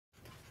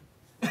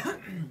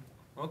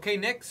Okay,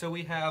 Nick, so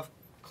we have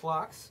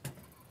clocks.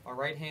 Our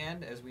right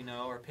hand, as we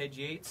know,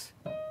 arpeggiates.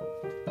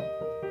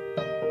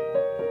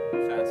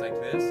 Sounds like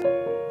this.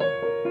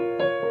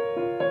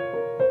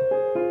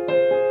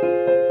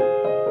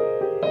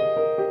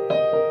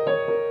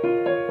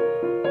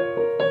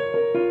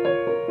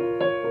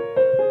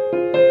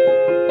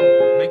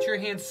 Make sure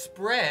your hands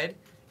spread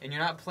and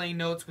you're not playing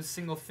notes with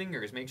single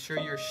fingers. Make sure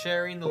you're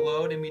sharing the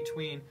load in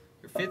between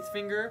your fifth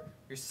finger,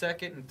 your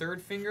second and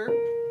third finger,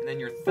 and then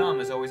your thumb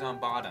is always on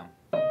bottom.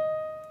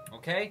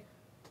 Okay?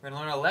 We're going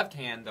to learn our left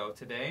hand, though,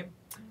 today.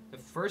 The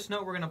first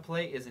note we're going to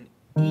play is an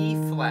E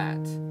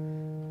flat,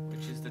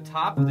 which is the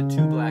top of the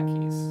two black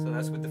keys. So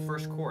that's with the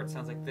first chord. It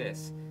sounds like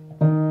this.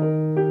 One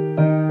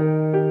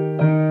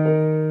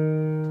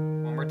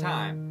more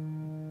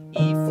time.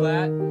 E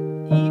flat,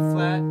 E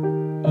flat,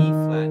 E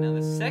flat. Now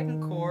the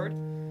second chord,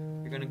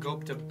 you're going to go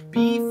up to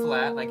B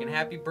flat, like in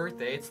Happy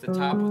Birthday. It's the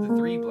top of the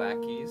three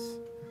black keys.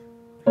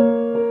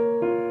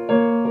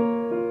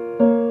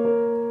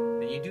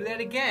 Then you do that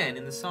again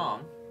in the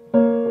song.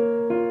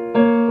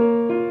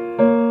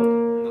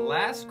 And the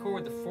last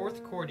chord, the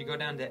fourth chord, you go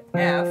down to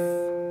F,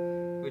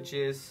 which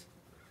is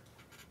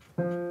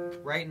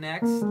right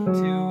next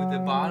to the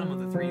bottom of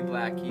the three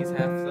black keys,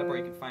 half up, or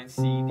you can find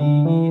C, D,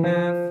 E,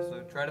 F.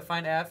 So try to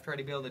find F, try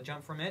to be able to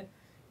jump from it.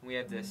 And we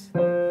have this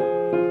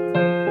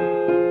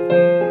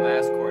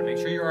last chord. Make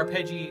sure you're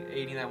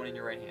arpeggiating that one in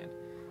your right hand.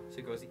 So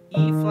it goes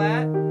E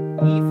flat,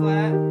 E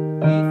flat,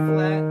 E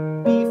flat,